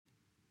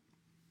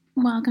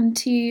Welcome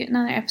to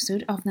another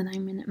episode of the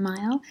 9 Minute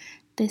Mile.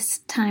 This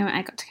time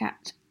I got to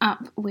catch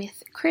up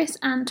with Chris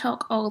and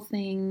talk all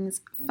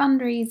things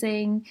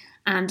fundraising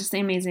and just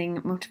the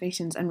amazing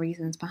motivations and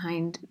reasons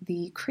behind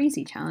the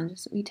crazy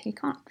challenges that we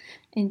take on.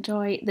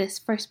 Enjoy this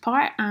first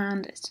part,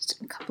 and it's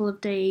just a couple of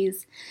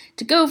days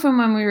to go from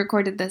when we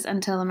recorded this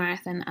until the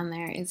marathon, and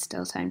there is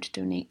still time to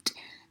donate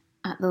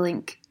at the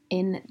link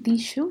in the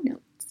show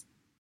notes.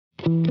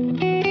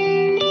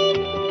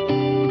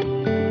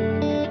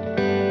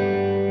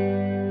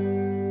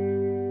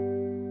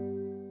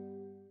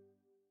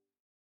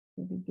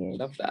 Good.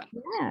 Love that.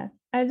 Yeah,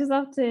 I just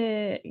love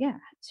to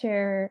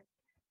share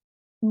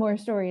more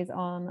stories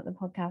on the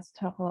podcast,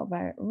 talk a lot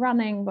about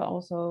running, but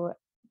also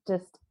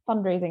just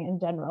fundraising in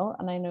general.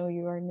 And I know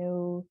you are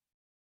no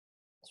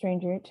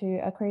stranger to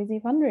a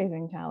crazy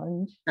fundraising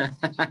challenge,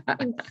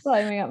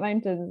 climbing up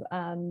mountains,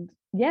 and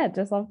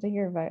just love to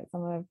hear about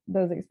some of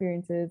those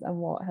experiences and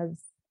what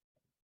has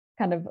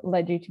kind of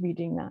led you to be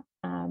doing that,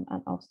 and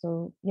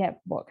also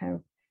what kind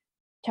of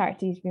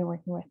charities you've been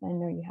working with. I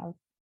know you have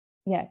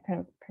kind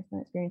of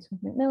personal experience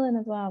with Macmillan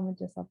as well, and we'd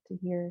just love to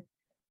hear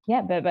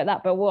a bit about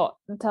that. But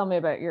tell me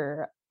about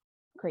your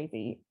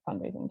crazy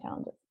fundraising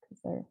challenges, because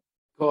they're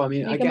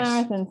I guess a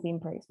marathon seem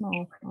pretty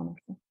small,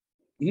 honestly.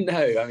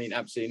 No, I mean,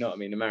 absolutely not. I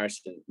mean, the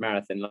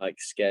marathon like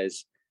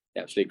scares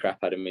the absolute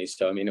crap out of me.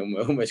 So I mean,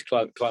 almost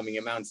climbing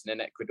a mountain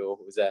in Ecuador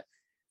was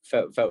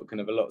felt kind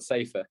of a lot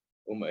safer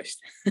almost.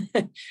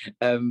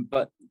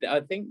 But I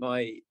think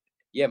my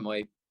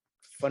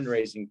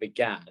fundraising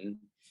began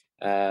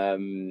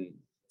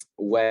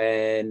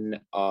when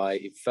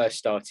I first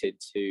started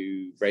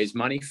to raise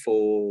money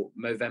for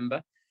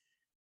Movember,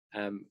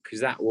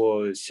 because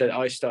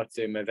I started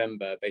doing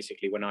Movember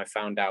basically when I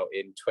found out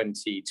in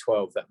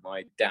 2012 that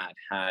my dad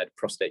had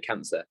prostate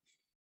cancer,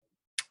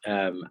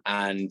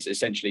 and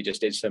essentially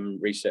just did some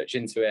research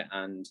into it,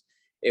 and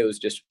it was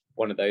just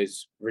one of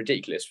those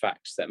ridiculous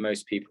facts that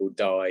most people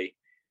die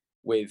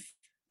with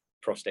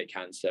prostate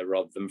cancer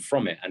rather than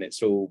from it, and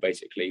it's all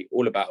basically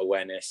all about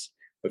awareness.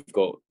 We've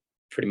got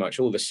pretty much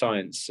all the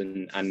science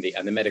and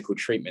the medical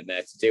treatment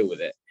there to deal with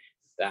it.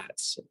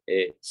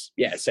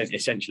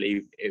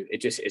 Essentially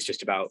it's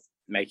just about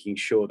making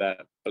sure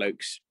that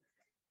blokes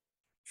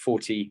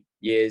 40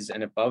 years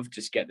and above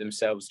just get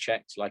themselves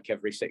checked like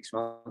every 6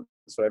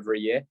 months or every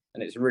year,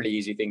 and it's a really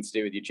easy thing to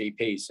do with your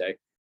GP. So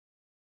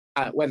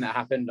when that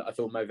happened, I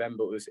thought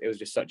Movember was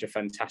just such a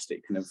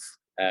fantastic kind of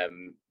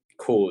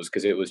cause,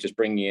 because it was just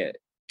bringing it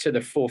to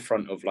the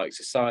forefront of like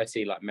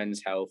society, like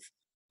men's health.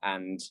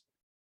 And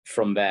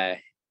from there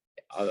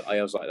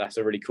I was like, that's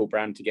a really cool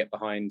brand to get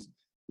behind,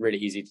 really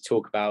easy to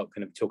talk about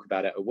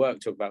it at work,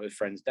 talk about with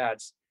friends'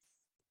 dads,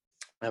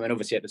 and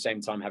obviously at the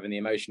same time having the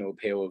emotional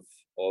appeal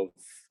of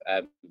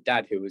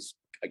dad, who was,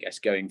 I guess,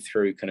 going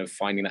through kind of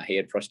finding that he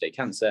had prostate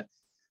cancer,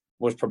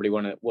 was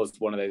one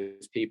of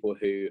those people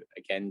who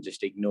again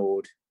just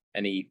ignored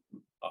any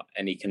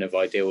kind of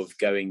idea of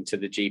going to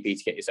the GP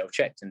to get yourself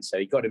checked. And so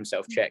he got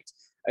himself checked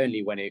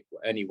only when it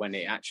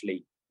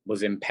actually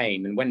was in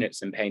pain, and when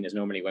it's in pain is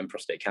normally when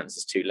prostate cancer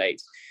is too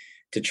late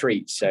to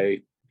treat. So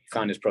he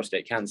found his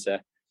prostate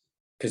cancer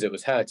because it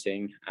was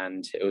hurting,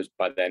 and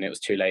by then it was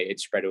too late. It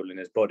spread all in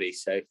his body.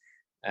 So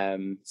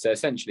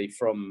essentially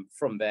from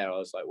there I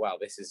was like, wow,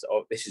 this is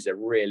a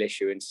real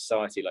issue in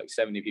society. Like,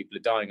 so many people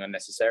are dying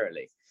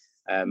unnecessarily,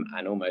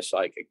 and almost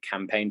like a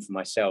campaign for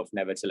myself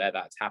never to let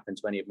that happen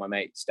to any of my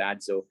mates'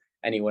 dads or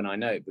anyone I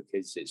know,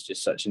 because it's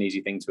just such an easy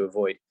thing to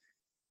avoid.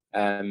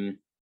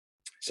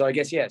 So I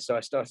guess so I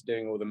started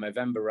doing all the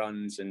Movember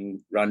runs and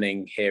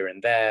running here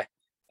and there,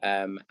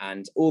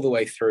 and all the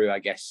way through, I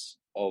guess,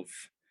 all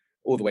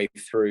the way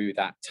through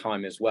that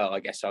time as well, I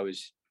guess I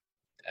was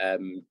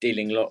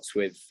dealing lots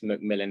with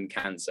Macmillan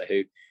Cancer,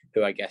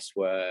 who I guess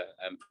were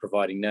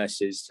providing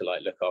nurses to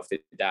like look after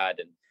dad,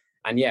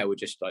 and were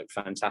just like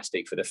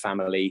fantastic for the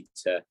family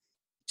to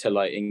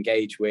like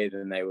engage with.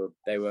 And they were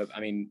I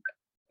mean,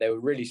 they were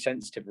really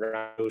sensitive,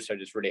 also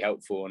just really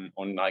helpful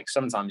on like,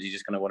 sometimes you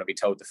just kind of want to be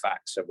told the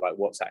facts of like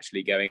what's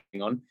actually going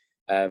on,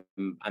 and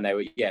they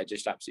were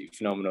just absolutely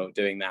phenomenal at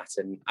doing that,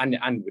 and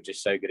were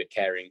just so good at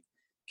caring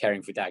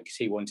for dad, because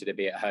he wanted to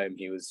be at home.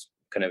 He was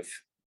kind of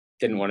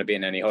didn't want to be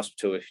in any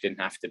hospital if he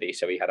didn't have to be,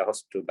 so he had a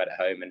hospital bed at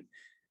home,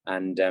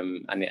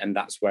 and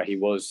that's where he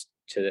was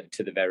to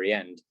the very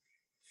end.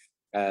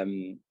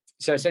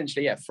 So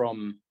essentially,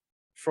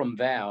 from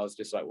there I was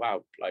just like,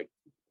 wow, like,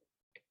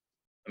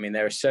 I mean,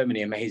 there are so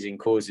many amazing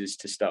causes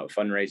to start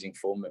fundraising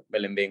for,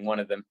 Macmillan being one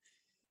of them.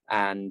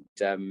 And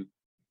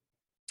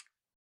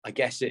I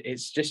guess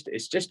it's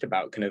just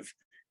about kind of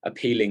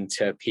appealing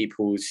to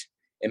people's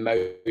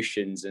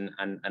emotions, and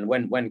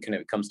when kind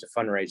of it comes to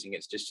fundraising,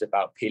 it's just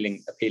about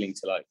appealing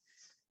to like,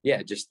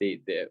 just the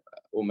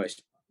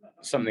almost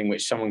something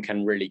which someone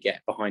can really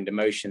get behind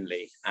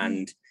emotionally.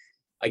 And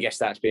I guess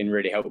that's been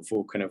really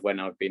helpful kind of when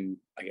I've been,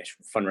 I guess,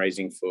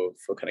 fundraising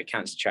for kind of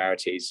cancer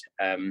charities.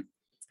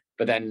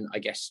 But then I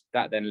guess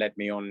that then led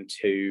me on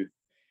to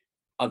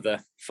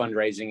other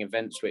fundraising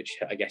events, which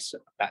I guess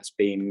that's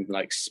been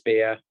like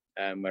Spear,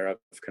 where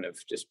I've kind of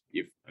just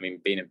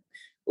been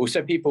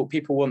also people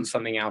want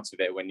something out of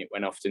it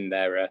when often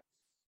they're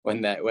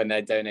when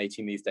they're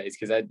donating these days,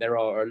 because there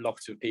are a lot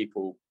of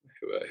people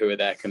who are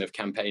there kind of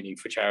campaigning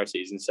for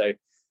charities, and so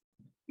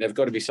there've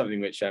got to be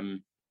something which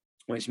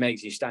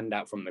makes you stand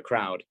out from the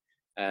crowd.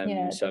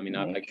 So I mean,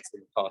 I guess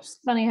in the past,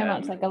 funny how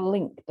much like a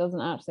link doesn't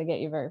actually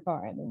get you very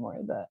far anymore.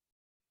 That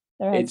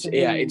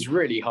it's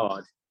really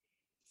hard.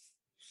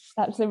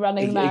 Actually,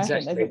 running the marathon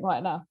exactly. isn't quite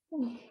enough.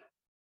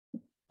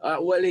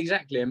 Well,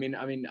 exactly. I mean,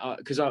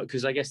 because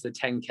I guess the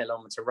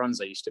 10-kilometer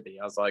runs I used to be,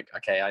 I was like,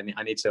 okay, I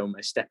need to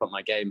almost step up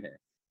my game here.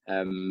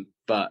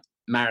 But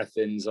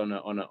marathons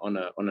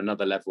on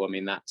another level. I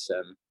mean, that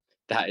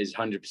is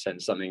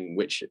 100% something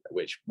which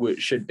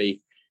should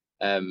be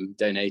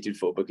donated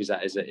for, because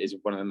that is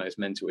one of the most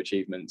mental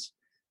achievements,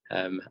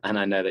 and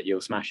I know that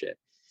you'll smash it.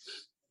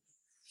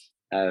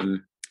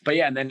 But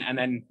yeah, and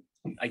then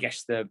I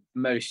guess the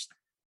most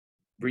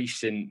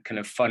recent kind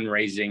of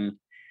fundraising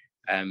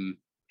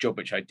job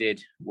which I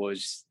did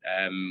was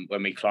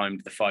when we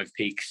climbed the 5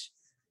 peaks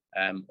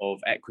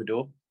of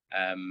Ecuador.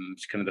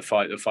 It's kind of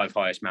the five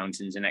highest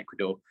mountains in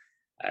Ecuador,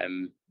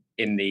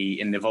 in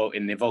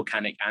the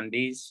volcanic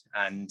Andes.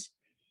 And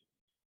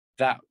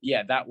that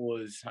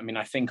was, I mean,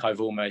 I think I've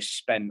almost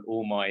spent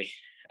all my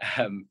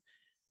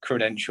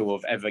credential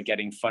of ever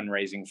getting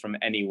fundraising from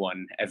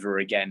anyone ever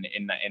again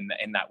in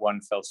that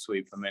one fell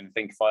swoop. I mean, I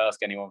think if I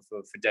ask anyone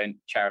for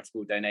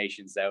charitable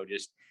donations, they'll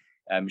just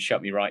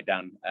shut me right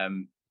down.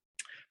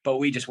 But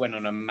we just went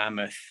on a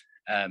mammoth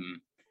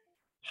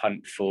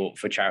hunt for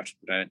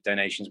charitable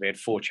donations. We had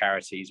 4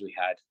 charities. We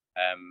had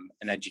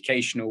an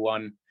educational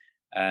one,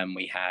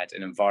 we had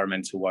an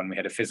environmental one, we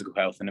had a physical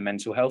health and a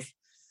mental health.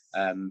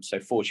 So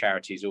 4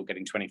 charities all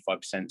getting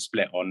 25%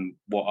 split on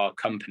what our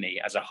company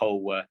as a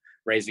whole were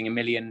raising $1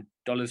 million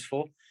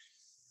for.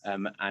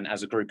 And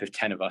as a group of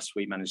 10 of us,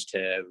 we managed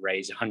to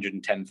raise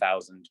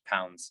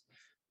 £110,000,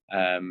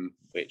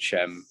 which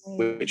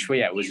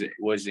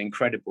was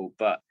incredible.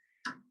 But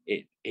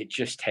it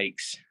just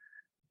takes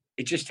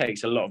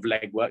a lot of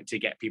legwork to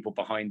get people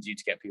behind you,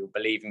 to get people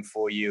believing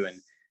for you,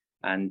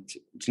 and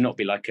to not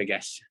be like, I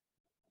guess,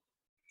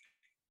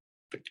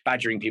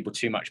 badgering people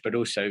too much, but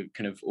also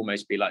kind of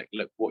almost be like,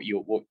 look, what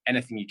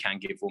anything you can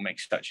give will make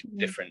such a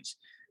difference.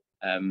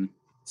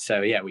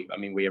 So yeah,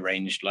 we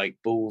arranged like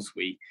balls,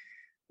 we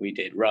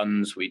did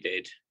runs, we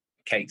did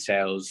cake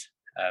sales.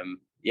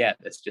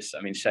 There's just,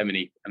 I mean, so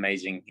many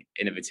amazing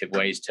innovative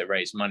ways to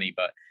raise money,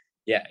 but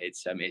yeah,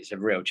 it's a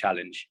real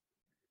challenge.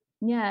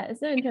 Yeah, it's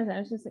so interesting. I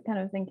was just kind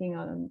of thinking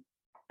on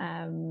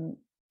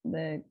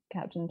the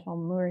Captain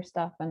Tom Moore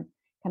stuff and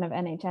kind of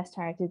NHS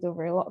charities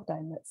over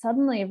lockdown, that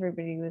suddenly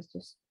everybody was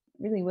just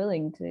really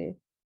willing to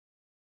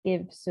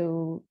give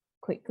so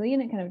quickly,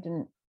 and it kind of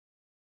didn't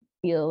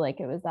feel like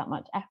it was that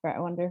much effort.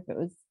 I wonder if it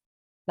was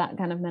that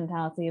kind of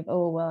mentality of,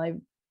 oh well, I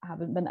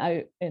haven't been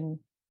out in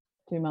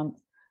 2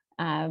 months,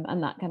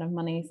 and that kind of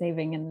money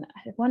saving. And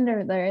I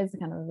wonder, there is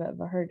kind of a bit of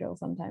a hurdle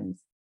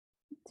sometimes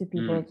to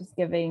people just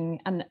giving,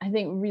 and I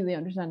think really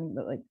understanding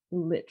that like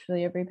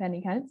literally every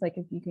penny counts. Like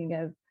if you can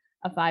give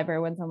a fiver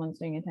when someone's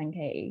doing a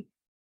 10k,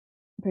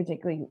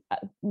 particularly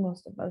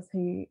most of us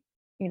who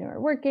are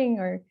working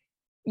or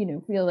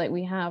feel like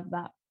we have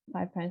that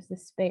 £5 to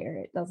spare,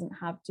 it doesn't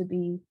have to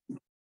be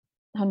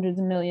hundreds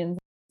of millions.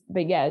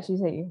 But yeah, as you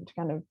say, you have to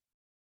kind of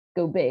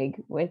go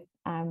big with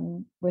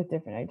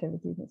different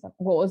activities and stuff.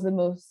 What was the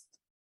most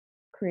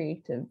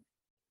creative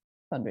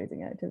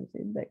fundraising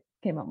activity that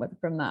came up with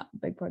from that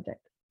big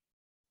project?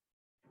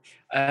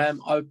 I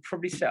would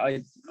probably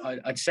say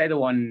I'd say the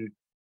one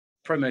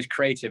probably most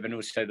creative, and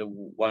also the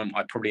one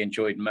I probably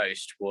enjoyed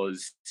most,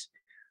 was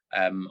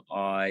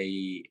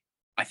I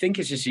think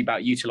it's just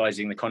about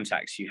utilizing the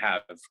contacts you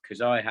have,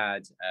 because I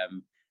had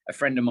a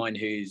friend of mine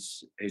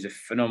who's a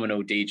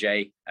phenomenal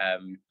DJ,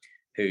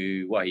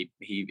 who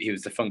he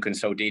was the funk and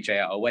soul DJ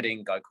at our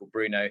wedding, a guy called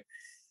Bruno,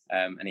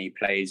 and he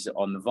plays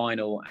on the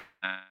vinyl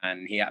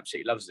and he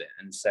absolutely loves it.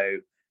 And so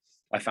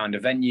I found a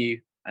venue,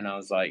 and I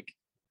was like,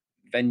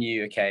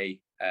 venue, okay,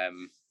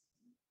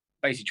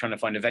 basically trying to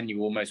find a venue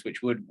almost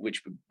which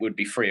would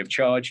be free of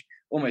charge,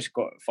 almost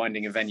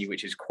finding a venue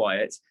which is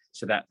quiet,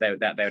 so that they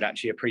would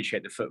actually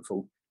appreciate the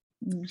footfall.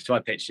 So I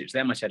pitched it to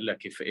them. I said,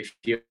 look, if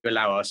you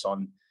allow us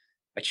on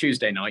a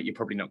Tuesday night, you're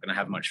probably not going to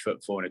have much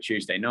footfall on a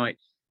Tuesday night.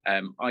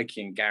 I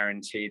can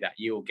guarantee that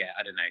you'll get,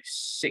 I don't know,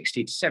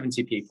 60 to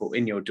 70 people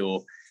in your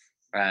door,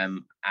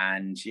 and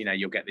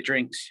you'll get the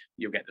drinks,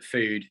 you'll get the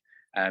food.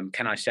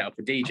 Can I set up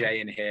a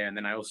DJ in here? And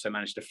then I also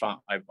managed to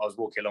I was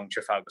walking along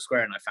Trafalgar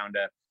Square and I found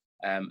a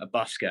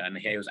busker, and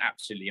he was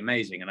absolutely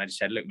amazing. And I just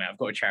said, look, mate, I've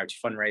got a charity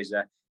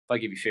fundraiser. If I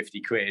give you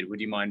 50 quid, would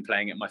you mind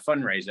playing at my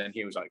fundraiser? And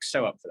he was like,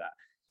 so up for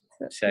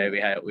that. So we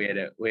had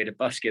a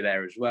busker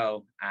there as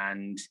well.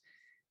 And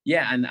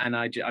yeah, and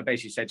I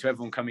basically said to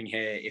everyone coming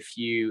here, if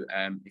you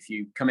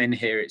come in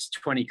here, it's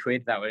 20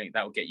 quid. That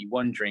will get you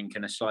one drink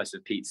and a slice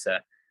of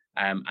pizza.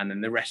 And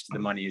then the rest of the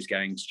money is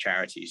going to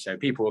charity. So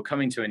people were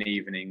coming to an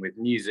evening with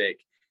music,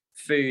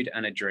 food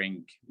and a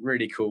drink,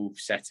 really cool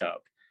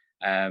setup.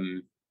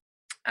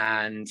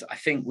 And I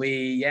think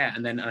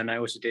and I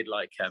also did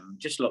like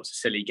just lots of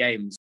silly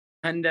games.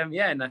 And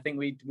and I think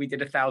we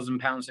did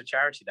 £1,000 for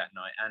charity that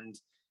night. And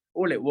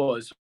all it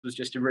was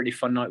just a really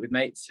fun night with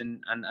mates and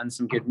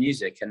some good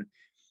music. And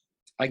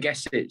I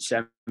guess it's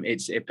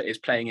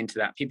playing into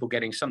that, people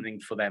getting something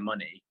for their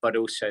money, but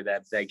also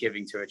they're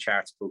giving to a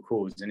charitable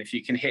cause. And if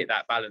you can hit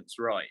that balance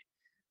right,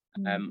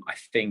 I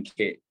think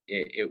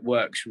it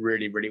works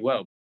really, really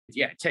well.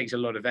 Yeah, it takes a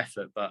lot of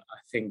effort, but I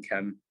think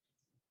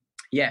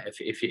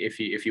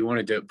if you want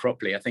to do it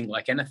properly, I think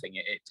like anything,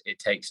 it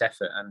takes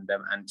effort and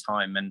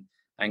time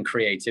and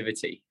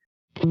creativity.